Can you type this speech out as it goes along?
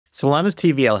Solana's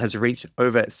TVL has reached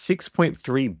over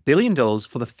 $6.3 billion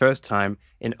for the first time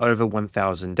in over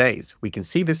 1,000 days. We can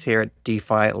see this here at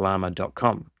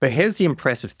DeFiLlama.com. But here's the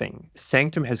impressive thing.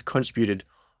 Sanctum has contributed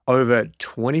over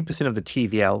 20% of the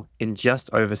TVL in just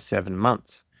over 7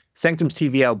 months. Sanctum's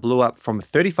TVL blew up from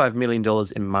 $35 million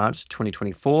in March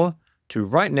 2024 to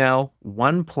right now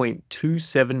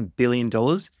 $1.27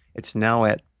 billion. It's now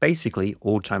at basically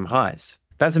all-time highs.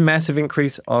 That's a massive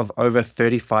increase of over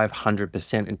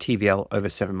 3,500% in TVL over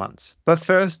 7 months. But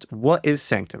first, what is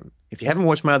Sanctum? If you haven't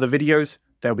watched my other videos,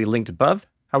 they'll be linked above.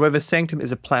 However, Sanctum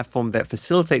is a platform that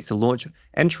facilitates the launch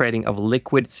and trading of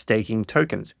liquid staking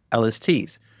tokens,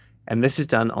 LSTs. And this is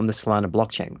done on the Solana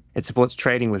blockchain. It supports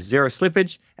trading with zero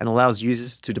slippage and allows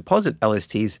users to deposit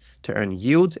LSTs to earn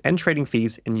yields and trading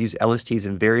fees and use LSTs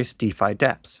in various DeFi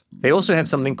dApps. They also have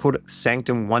something called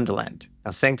Sanctum Wonderland.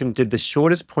 Now, Sanctum did the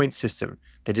shortest point system.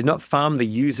 They did not farm the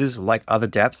users like other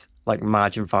dApps, like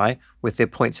MarginFi, with their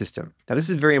point system. Now, this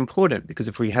is very important because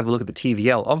if we have a look at the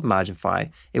TVL of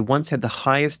MarginFi, it once had the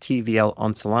highest TVL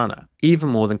on Solana, even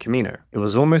more than Camino. It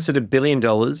was almost at $1 billion,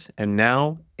 and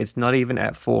now it's not even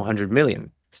at 400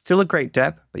 million. Still a great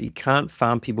dApp, but you can't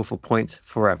farm people for points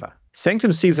forever.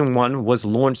 Sanctum Season 1 was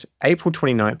launched April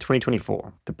 29,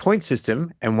 2024. The point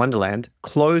system and Wonderland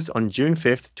closed on June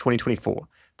 5th, 2024.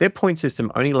 Their point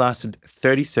system only lasted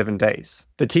 37 days.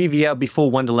 The TVL before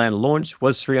Wonderland launch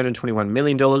was $321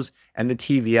 million, and the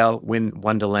TVL when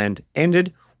Wonderland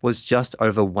ended was just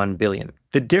over $1 billion.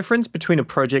 The difference between a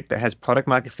project that has product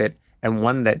market fit and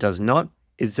one that does not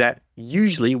is that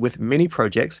usually with many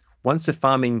projects, once the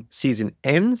farming season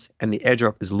ends and the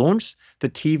airdrop is launched, the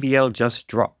TVL just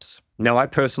drops. Now, I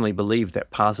personally believe that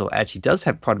Parcel actually does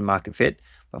have product market fit,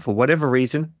 but for whatever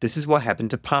reason, this is what happened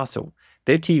to Parcel.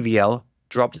 Their TVL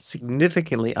dropped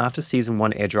significantly after Season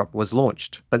 1 airdrop was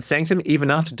launched. But Sanctum,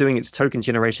 even after doing its token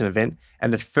generation event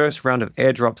and the first round of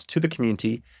airdrops to the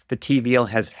community, the TVL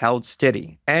has held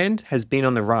steady and has been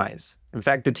on the rise. In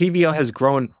fact, the TVL has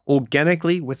grown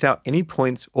organically without any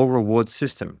points or rewards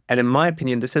system. And in my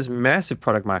opinion, this has massive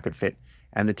product market fit,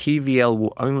 and the TVL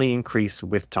will only increase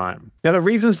with time. Now, the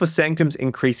reasons for Sanctum's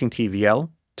increasing TVL,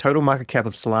 total market cap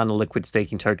of Solana liquid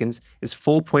staking tokens, is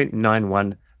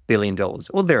 $4.91 billion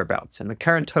or thereabouts, and the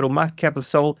current total market cap of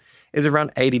Sol is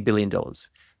around $80 billion.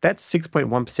 That's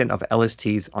 6.1% of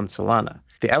LSTs on Solana.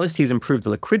 The LSTs improve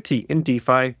the liquidity in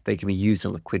DeFi. They can be used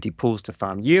in liquidity pools to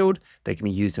farm yield. They can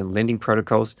be used in lending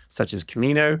protocols such as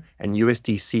Camino, and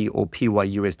USDC or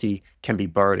PYUSD can be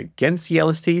borrowed against the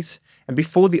LSTs. And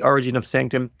before the origin of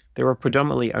Sanctum, there were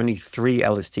predominantly only 3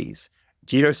 LSTs.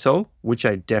 Jito Sol, which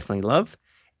I definitely love,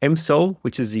 M Sol,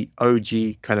 which is the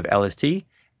OG kind of LST,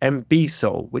 and B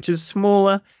Sol, which is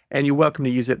smaller, and you're welcome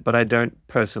to use it, but I don't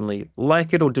personally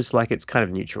like it or dislike it. It's kind of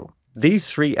neutral.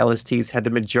 These 3 LSTs had the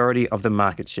majority of the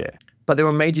market share, but there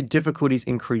were major difficulties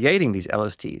in creating these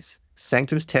LSTs.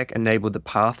 Sanctum's tech enabled the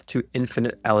path to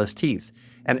infinite LSTs,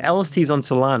 and LSTs on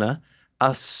Solana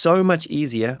are so much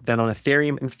easier than on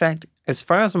Ethereum. In fact, as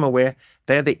far as I'm aware,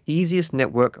 they are the easiest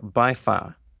network by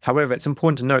far. However, it's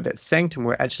important to note that Sanctum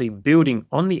were actually building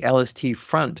on the LST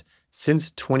front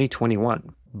since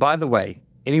 2021. By the way,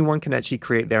 anyone can actually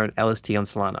create their own LST on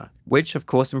Solana, which of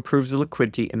course improves the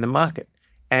liquidity in the market.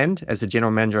 And as the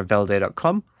general manager of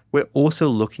Validator.com, we're also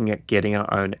looking at getting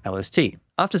our own LST.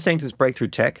 After Sanctum's breakthrough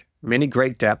tech, many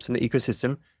great dApps in the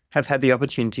ecosystem have had the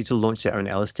opportunity to launch their own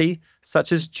LST,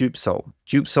 such as JupeSol.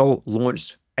 JupeSol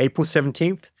launched April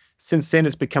 17th. Since then,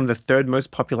 it's become the 3rd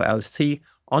most popular LST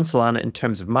on Solana in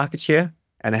terms of market share,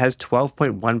 and it has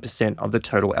 12.1% of the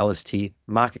total LST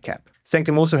market cap.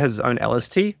 Sanctum also has its own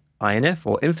LST, INF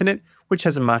or Infinite, which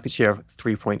has a market share of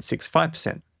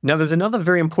 3.65%. Now, there's another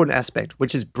very important aspect,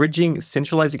 which is bridging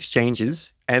centralized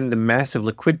exchanges and the massive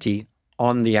liquidity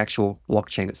on the actual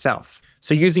blockchain itself.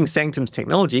 So using Sanctum's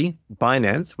technology,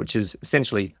 Binance, which is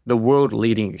essentially the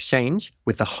world-leading exchange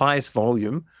with the highest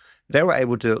volume, they were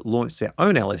able to launch their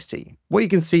own LST. What you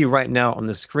can see right now on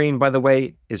the screen, by the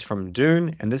way, is from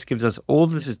Dune, and this gives us all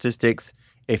the statistics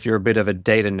if you're a bit of a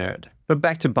data nerd. But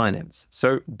back to Binance.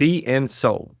 So BN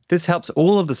Sol. This helps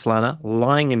all of the Solana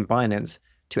lying in Binance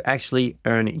to actually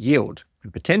earn yield.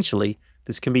 And potentially,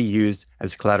 this can be used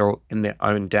as collateral in their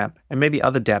own dApp and maybe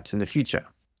other dApps in the future.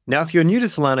 Now, if you're new to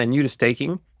Solana and new to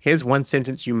staking, here's one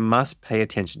sentence you must pay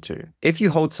attention to. If you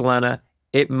hold Solana,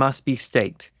 it must be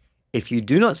staked. If you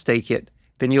do not stake it,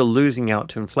 then you're losing out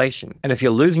to inflation. And if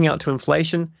you're losing out to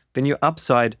inflation, then your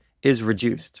upside is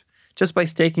reduced. Just by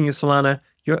staking your Solana,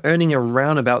 you're earning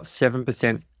around about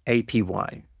 7%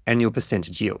 APY, annual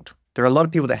percentage yield. There are a lot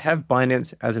of people that have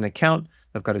Binance as an account.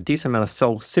 They've got a decent amount of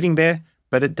Sol sitting there,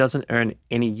 but it doesn't earn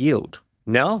any yield.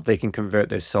 Now they can convert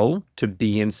their SOL to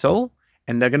BN SOL,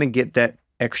 and they're going to get that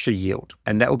extra yield,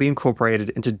 and that will be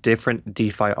incorporated into different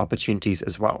DeFi opportunities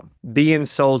as well. BN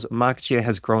SOL's market share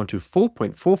has grown to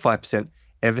 4.45%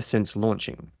 ever since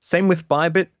launching. Same with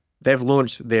Bybit. They've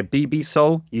launched their BB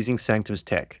SOL using Sanctum's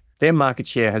tech. Their market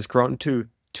share has grown to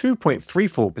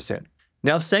 2.34%.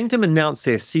 Now, if Sanctum announced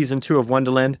their Season 2 of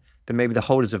Wonderland, then maybe the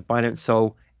holders of Binance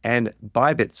SOL and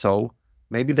Bybit SOL,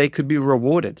 maybe they could be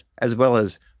rewarded, as well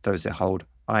as those that hold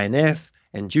INF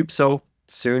and Jupe SOL.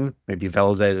 Soon, maybe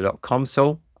Validator.com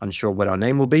SOL, unsure what our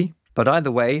name will be. But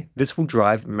either way, this will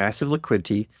drive massive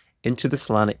liquidity into the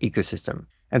Solana ecosystem.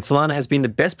 And Solana has been the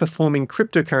best performing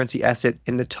cryptocurrency asset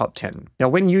in the top 10. Now,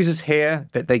 when users hear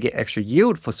that they get extra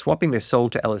yield for swapping their SOL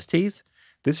to LSTs,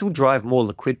 this will drive more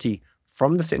liquidity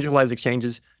from the centralized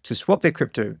exchanges to swap their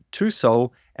crypto to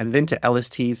SOL and then to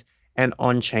LSTs and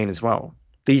on-chain as well.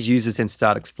 These users then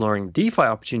start exploring DeFi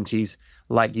opportunities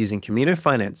like using Camino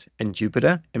Finance and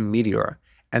Jupiter and Meteor,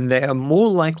 and they are more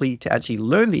likely to actually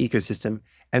learn the ecosystem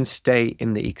and stay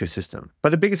in the ecosystem. But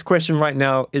the biggest question right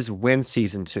now is when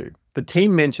Season 2? The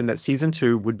team mentioned that Season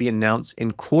 2 would be announced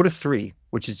in Q3,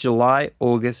 which is July,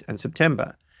 August, and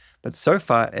September. But so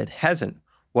far it hasn't,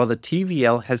 while the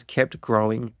TVL has kept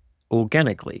growing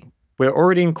organically. We're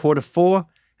already in Q4,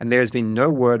 and there has been no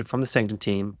word from the Sanctum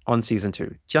team on Season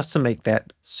 2, just to make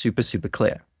that super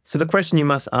clear. So the question you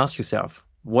must ask yourself,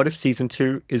 what if Season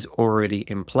 2 is already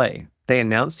in play? They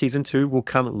announced Season 2 will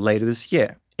come later this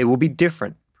year. It will be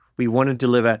different. We want to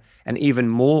deliver an even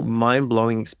more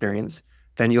mind-blowing experience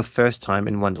than your first time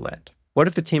in Wonderland. What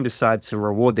if the team decides to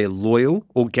reward their loyal,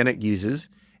 organic users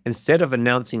instead of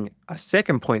announcing a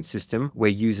second point system where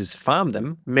users farm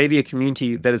them? Maybe a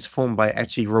community that is formed by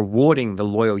actually rewarding the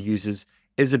loyal users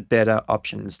is a better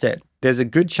option instead. There's a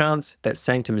good chance that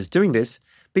Sanctum is doing this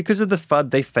because of the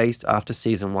FUD they faced after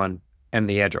Season 1 and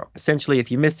the airdrop. Essentially, if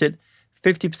you missed it,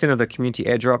 50% of the community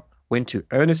airdrop went to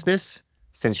earnestness,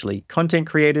 essentially content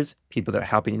creators, people that are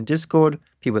helping in Discord,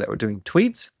 people that were doing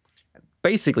tweets,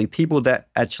 basically people that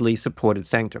actually supported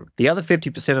Sanctum. The other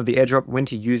 50% of the airdrop went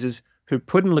to users who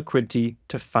put in liquidity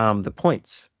to farm the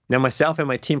points. Now, myself and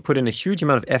my team put in a huge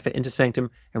amount of effort into Sanctum,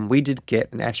 and we did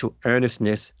get an actual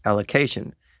earnestness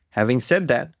allocation. Having said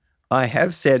that, I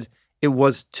have said it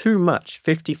was too much.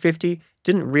 50-50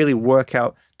 didn't really work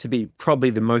out to be probably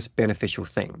the most beneficial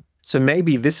thing. So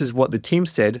maybe this is what the team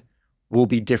said will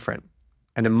be different,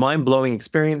 and a mind-blowing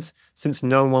experience since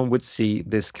no one would see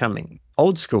this coming.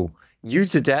 Old school,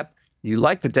 use the dApp, you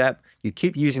like the dApp, you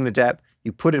keep using the dApp,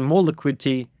 you put in more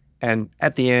liquidity, and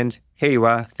at the end, here you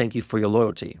are, thank you for your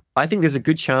loyalty. I think there's a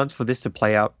good chance for this to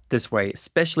play out this way,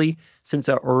 especially since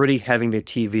they're already having their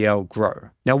TVL grow.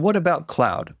 Now, what about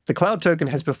Cloud? The Cloud token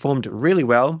has performed really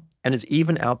well and has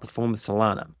even outperformed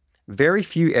Solana. Very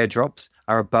few airdrops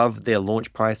are above their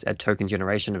launch price at token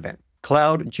generation event.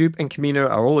 Cloud, Jupe, and Camino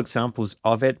are all examples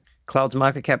of it. Cloud's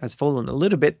market cap has fallen a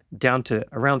little bit down to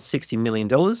around $60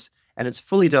 million, and its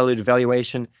fully diluted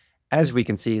valuation, as we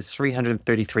can see, is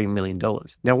 $333 million.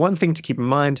 Now, one thing to keep in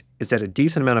mind is that a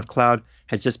decent amount of Cloud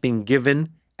has just been given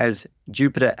as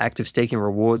Jupiter active staking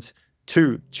rewards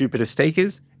to Jupiter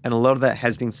stakers, and a lot of that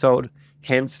has been sold,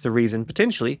 hence the reason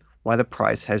potentially why the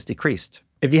price has decreased.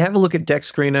 If you have a look at Deck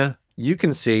Screener, you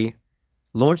can see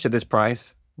launched at this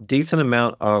price, decent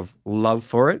amount of love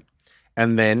for it,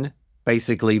 and then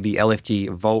basically the LFG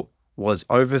vault was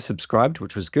oversubscribed,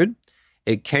 which was good.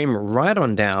 It came right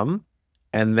on down,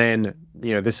 and then,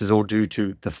 this is all due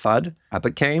to the FUD. Up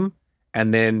it came,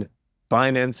 and then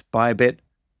Binance, Bybit,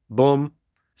 boom,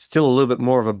 still a little bit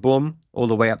more of a boom, all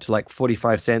the way up to like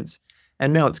 45 cents,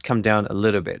 and now it's come down a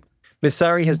little bit.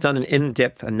 Messari has done an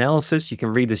in-depth analysis. You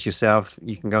can read this yourself.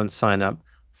 You can go and sign up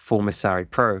for Messari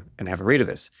Pro and have a read of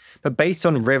this. But based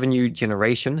on revenue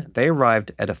generation, they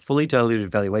arrived at a fully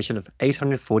diluted valuation of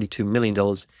 $842 million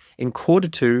in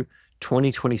Q2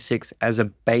 2026 as a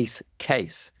base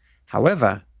case.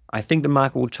 However, I think the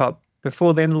market will top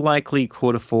before then, likely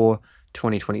Q4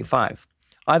 2025.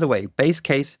 Either way, base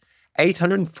case,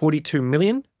 $842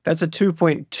 million. That's a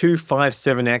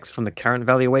 2.257x from the current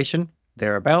valuation,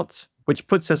 thereabouts, which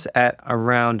puts us at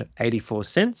around 84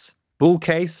 cents. Bull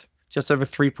case, just over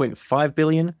 3.5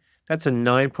 billion. That's a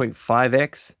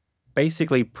 9.5x,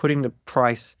 basically putting the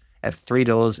price at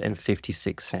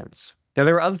 $3.56. Now,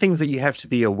 there are other things that you have to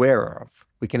be aware of.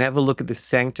 We can have a look at the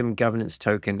Sanctum governance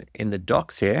token in the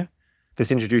docs here.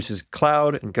 This introduces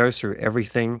Cloud and goes through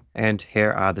everything, and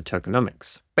here are the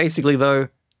tokenomics. Basically though,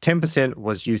 10%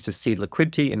 was used to seed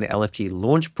liquidity in the LFG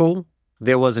launch pool.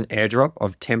 There was an airdrop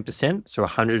of 10%, so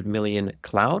 100 million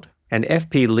Cloud. And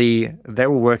FP Lee, they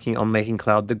were working on making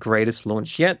Cloud the greatest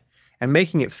launch yet and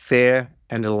making it fair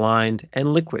and aligned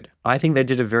and liquid. I think they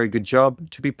did a very good job,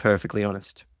 to be perfectly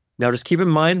honest. Now, just keep in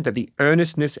mind that the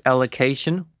earnestness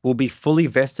allocation will be fully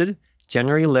vested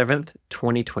January 11th,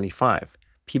 2025.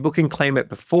 People can claim it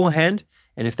beforehand,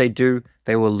 and if they do,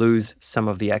 they will lose some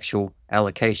of the actual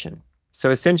allocation. So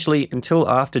essentially, until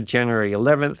after January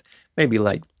 11th, maybe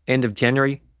like end of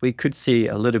January, we could see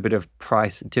a little bit of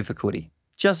price difficulty,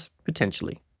 just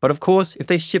potentially. But of course, if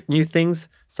they ship new things,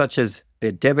 such as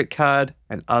their debit card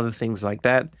and other things like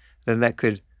that, then that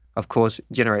could, of course,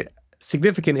 generate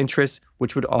significant interest,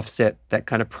 which would offset that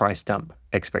kind of price dump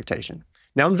expectation.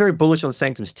 Now, I'm very bullish on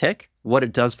Sanctum's tech, what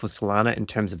it does for Solana in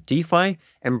terms of DeFi,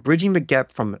 and bridging the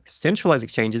gap from centralized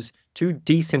exchanges to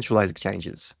decentralized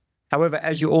exchanges. However,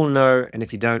 as you all know, and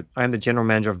if you don't, I am the general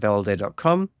manager of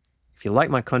Validator.com. If you like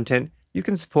my content, you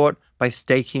can support by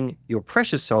staking your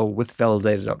precious soul with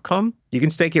Validator.com. You can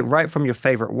stake it right from your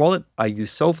favorite wallet. I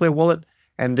use Soulflare wallet,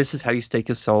 and this is how you stake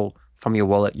your soul from your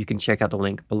wallet. You can check out the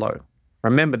link below.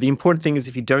 Remember, the important thing is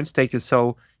if you don't stake your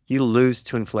soul, you lose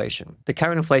to inflation. The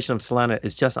current inflation of Solana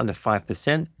is just under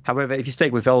 5%. However, if you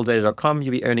stake with Validator.com,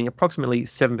 you'll be earning approximately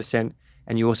 7%,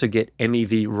 and you also get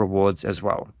MEV rewards as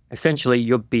well. Essentially,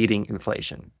 you're beating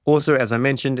inflation. Also, as I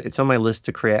mentioned, it's on my list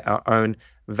to create our own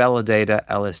Validator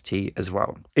LST as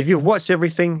well. If you've watched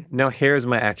everything, now here is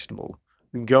my actionable.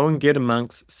 Go and get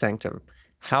amongst Sanctum.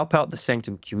 Help out the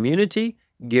Sanctum community,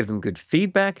 give them good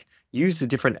feedback, use the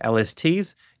different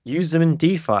LSTs, use them in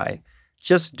DeFi.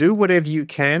 Just do whatever you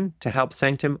can to help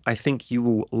Sanctum. I think you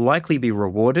will likely be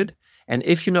rewarded. And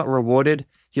if you're not rewarded,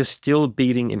 you're still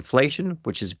beating inflation,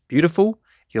 which is beautiful.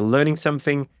 You're learning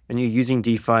something and you're using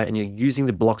DeFi and you're using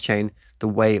the blockchain the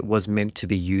way it was meant to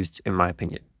be used, in my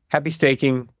opinion. Happy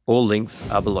staking. All links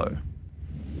are below.